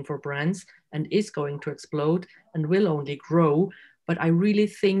interesting for brands and is going to explode and will only grow. But I really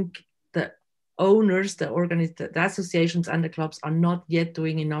think the owners, the associations and the clubs are not yet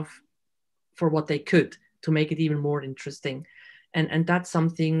doing enough for what they could to make it even more interesting. And that's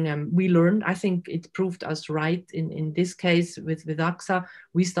something we learned. I think it proved us right in this case with AXA.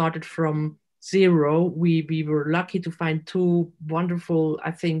 We started from zero. We were lucky to find two wonderful,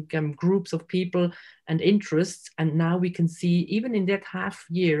 I think, groups of people and interests. And now we can see, even in that half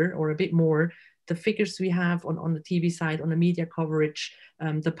year or a bit more, the figures we have on the TV side, on the media coverage,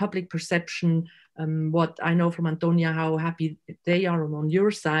 the public perception, what I know from Antonia, how happy they are on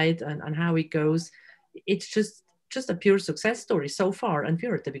your side and how it goes. It's just a pure success story so far, and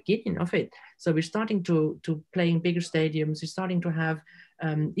we're at the beginning of it. So we're starting to play in bigger stadiums. We're starting to have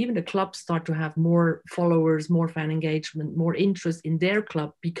even the clubs start to have more followers, more fan engagement, more interest in their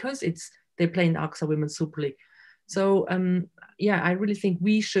club because they play in the AXA Women's Super League. So I really think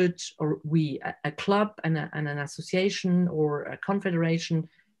we should, or a club and an association or a confederation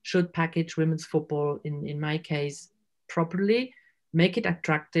should package women's football, in my case, properly. Make it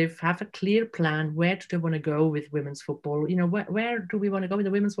attractive, have a clear plan. Where do they want to go with women's football? Where do we want to go with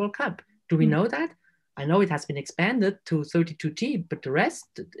the Women's World Cup? Do we know that? I know it has been expanded to 32 teams, but the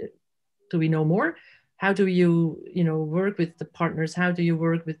rest, do we know more? How do you, work with the partners? How do you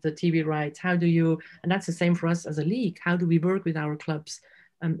work with the TV rights? How do you, and that's the same for us as a league. How do we work with our clubs?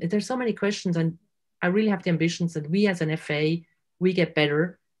 There's so many questions, and I really have the ambitions that we as an FA, we get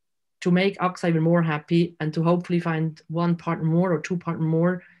better to make AXA even more happy and to hopefully find one partner more or two partner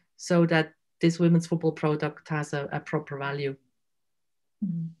more so that this women's football product has a proper value.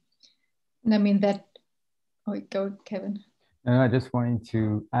 Mm-hmm. And I mean that, go Kevin. I just wanted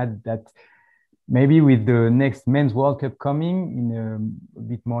to add that maybe with the next Men's World Cup coming in a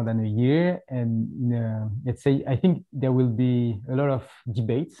bit more than a year, and let's say, I think there will be a lot of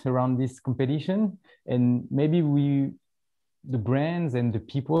debates around this competition, and maybe the brands and the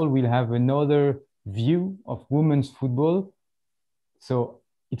people will have another view of women's football. So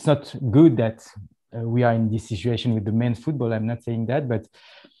it's not good that we are in this situation with the men's football. I'm not saying that, but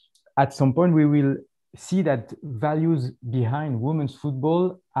at some point we will see that values behind women's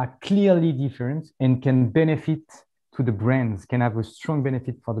football are clearly different and can benefit to the brands, can have a strong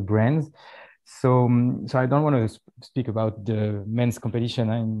benefit for the brands. So I don't want to speak about the men's competition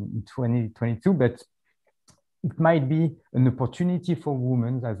in 2022, but it might be an opportunity for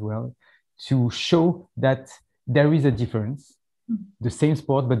women as well to show that there is a difference, the same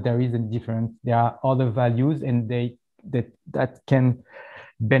sport, but there is a difference. There are other values, and that can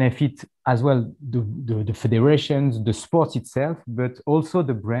benefit as well the federations, the sport itself, but also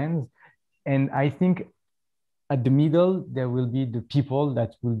the brands. And I think at the middle, there will be the people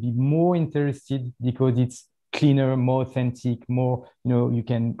that will be more interested because it's cleaner, more authentic, more, you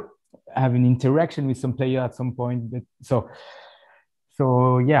can have an interaction with some player at some point. But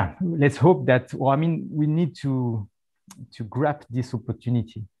so yeah, let's hope that, we need to grab this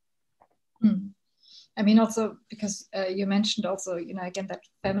opportunity. I mean, also because you mentioned also, again, that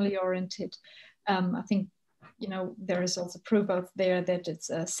family oriented, I think, there is also proof out there that it's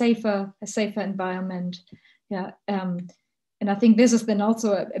a safer environment. Yeah. And I think this is then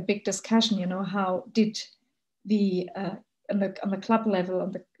also a big discussion, how did the, on the club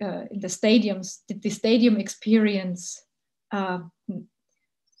level, in the stadiums, did the stadium experience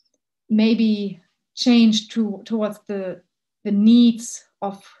maybe change towards the needs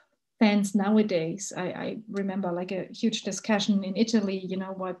of fans nowadays? I remember like a huge discussion in Italy,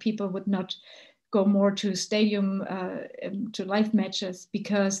 why people would not go more to stadium, to live matches,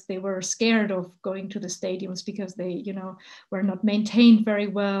 because they were scared of going to the stadiums because they, were not maintained very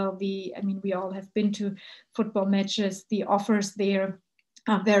well. We all have been to football matches. The offers there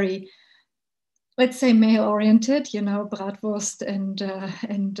are very, let's say, male oriented, bratwurst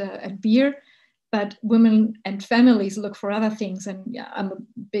and beer. But women and families look for other things. And yeah, I'm a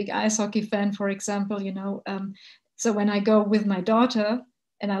big ice hockey fan, for example, so when I go with my daughter,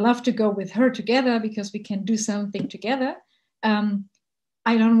 and I love to go with her together because we can do something together,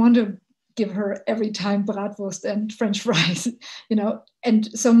 I don't want to give her every time bratwurst and French fries,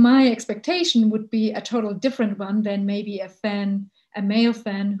 And so my expectation would be a total different one than maybe a male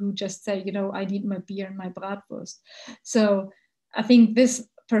fan who just say, I need my beer and my bratwurst. So I think this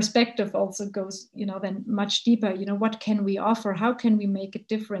perspective also goes, then much deeper. What can we offer? How can we make it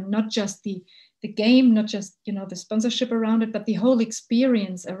different? Not just the game, not just the sponsorship around it, but the whole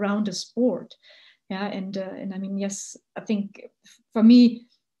experience around the sport. Yeah, and I mean, yes, I think for me,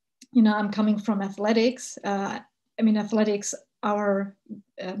 I'm coming from athletics. Athletics, our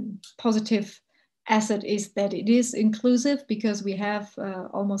positive asset is that it is inclusive, because we have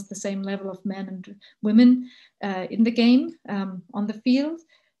almost the same level of men and women in the game, on the field.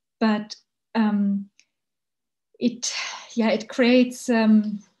 But it creates,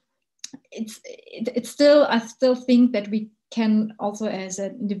 it's still, I still think that we can also, as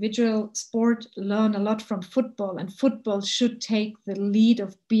an individual sport, learn a lot from football, and football should take the lead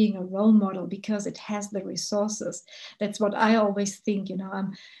of being a role model because it has the resources. That's what I always think,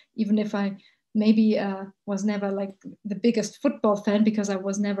 even if I maybe was never like the biggest football fan because I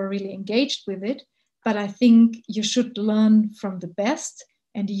was never really engaged with it, but I think you should learn from the best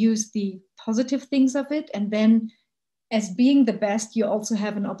and use the positive things of it. And then as being the best, you also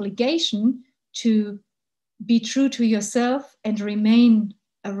have an obligation to be true to yourself and remain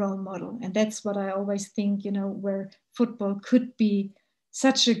a role model. And that's what I always think, where football could be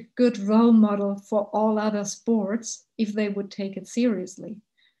such a good role model for all other sports if they would take it seriously.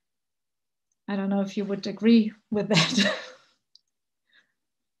 I don't know if you would agree with that.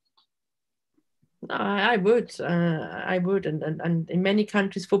 I would, and in many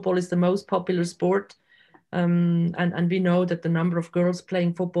countries, football is the most popular sport, and we know that the number of girls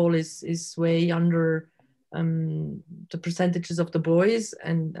playing football is way under the percentages of the boys,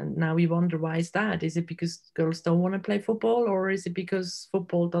 and now we wonder, why is that? Is it because girls don't want to play football, or is it because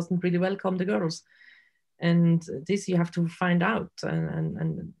football doesn't really welcome the girls? And this you have to find out,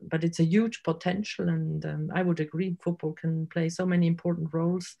 but it's a huge potential, and I would agree football can play so many important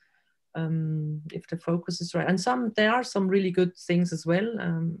roles if the focus is right. And there are some really good things as well.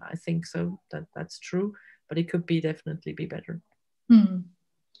 I think so, that's true, but it could definitely be better.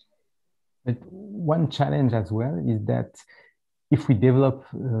 But one challenge as well is that if we develop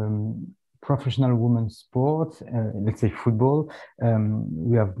professional women's sports, let's say football,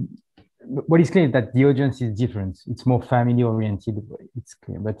 we have, what is clear is that the audience is different. It's more family oriented, it's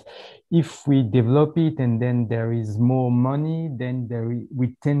clear. But if we develop it and then there is more money, then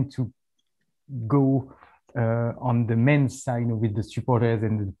we tend to go on the men's side, with the supporters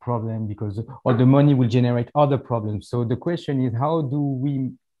and the problem, because all the money will generate other problems. So the question is, how do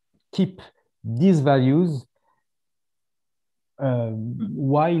we keep these values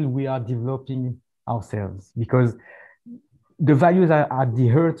while we are developing ourselves? Because the values are at the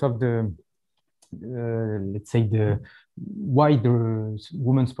heart of the, let's say, why the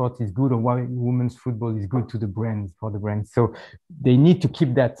women's sport is good, or why women's football is good to the brands, for the brands. So they need to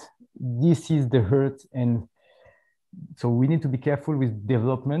keep that. This is the heart, and so we need to be careful with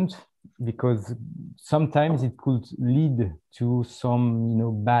development, because sometimes it could lead to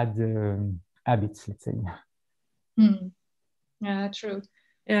some, bad habits, let's say. Yeah, true.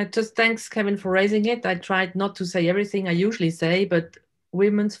 Yeah, just thanks, Kevin, for raising it. I tried not to say everything I usually say, but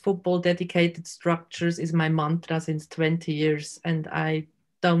women's football dedicated structures is my mantra since 20 years, and I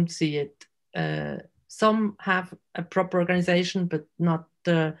don't see it. Some have a proper organization, but not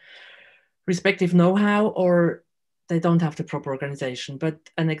the respective know-how, or they don't have the proper organization. But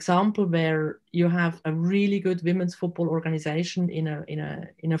an example where you have a really good women's football organization in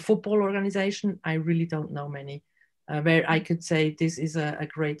a football organization, I really don't know many. Where I could say this is a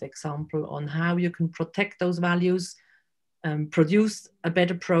great example on how you can protect those values, produce a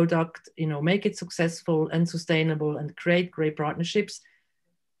better product, make it successful and sustainable, and create great partnerships.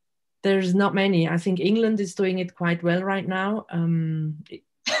 There's not many. I think England is doing it quite well right now.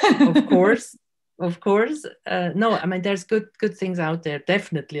 Of course. No, I mean, there's good things out there,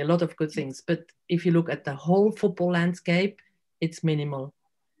 definitely a lot of good things. But if you look at the whole football landscape, it's minimal.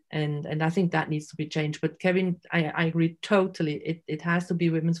 And I think that needs to be changed. But Kevin, I agree totally. It has to be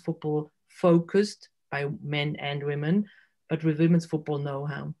women's football focused by men and women, but with women's football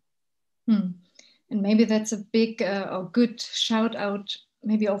know-how. And maybe that's a big or good shout out,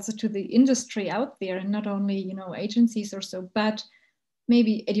 maybe also to the industry out there, and not only, agencies or so, but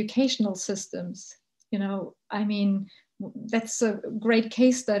maybe educational systems. I mean, that's a great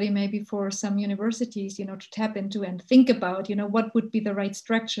case study maybe for some universities, to tap into and think about, what would be the right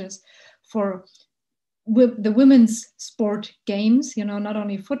structures for the women's sport games, not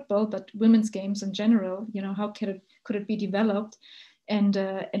only football, but women's games in general. How could it be developed? And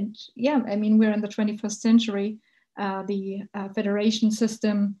yeah, I mean, we're in the 21st century. The federation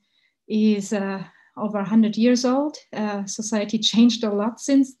system is over 100 years old. Society changed a lot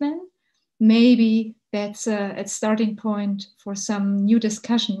since then. Maybe that's a starting point for some new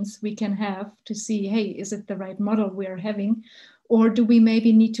discussions we can have to see, hey, is it the right model we're having? Or do we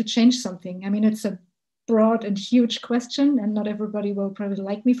maybe need to change something? I mean, it's a broad and huge question, and not everybody will probably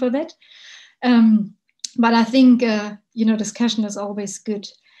like me for that. But I think, discussion is always good.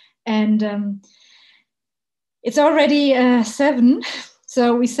 And it's already 7.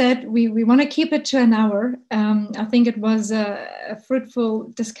 So we said we want to keep it to an hour. I think it was a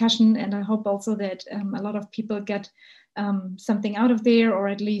fruitful discussion, and I hope also that a lot of people get something out of there, or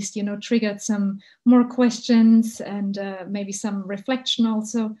at least, triggered some more questions and maybe some reflection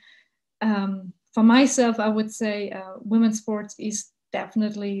also. For myself, I would say women's sports is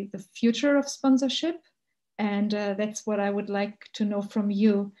definitely the future of sponsorship. And that's what I would like to know from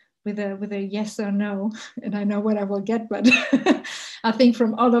you with a yes or no. And I know what I will get, but I think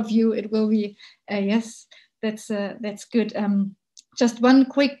from all of you, it will be a yes. That's good. Just one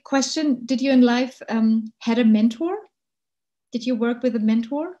quick question. Did you in life had a mentor? Did you work with a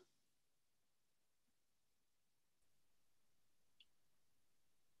mentor?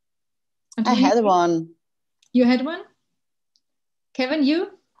 I had one. You had one? Kevin,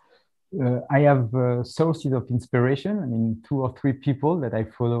 you? I have sources of inspiration. I mean, 2 or 3 people that I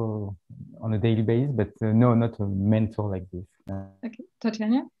follow on a daily basis, but no, not a mentor like this. Okay,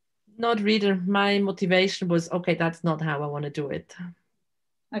 Tatiana? Not really. My motivation was, okay, that's not how I want to do it.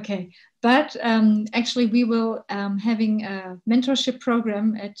 Okay, but actually we will having a mentorship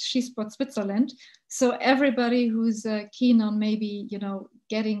program at Skisport Switzerland. So everybody who's keen on maybe,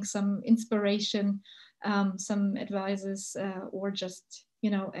 getting some inspiration some advices, or just,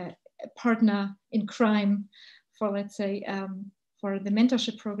 a partner in crime for, let's say, for the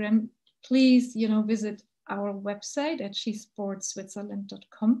mentorship program, please, visit our website at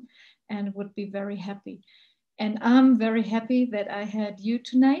shesportswitzerland.com, and would be very happy. And I'm very happy that I had you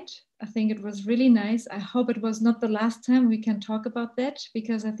tonight. I think it was really nice. I hope it was not the last time we can talk about that,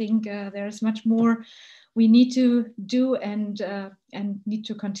 because I think there's much more we need to do, and need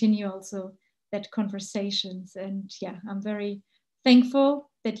to continue also that conversations. And yeah, I'm very thankful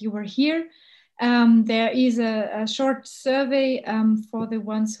that you were here. There is a short survey for the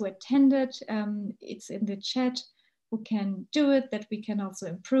ones who attended. It's in the chat, who can do it, that we can also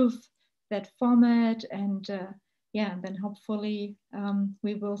improve that format. And yeah, and then hopefully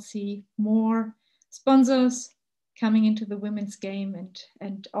we will see more sponsors coming into the women's game,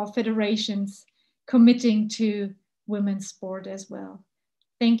 and all federations committing to women's sport as well.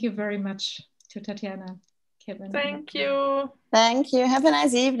 Thank you very much to Tatjana, Kevin. Thank you. Thank you. Have a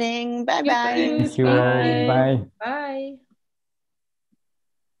nice evening. Bye bye. Thank you all. Bye. Bye.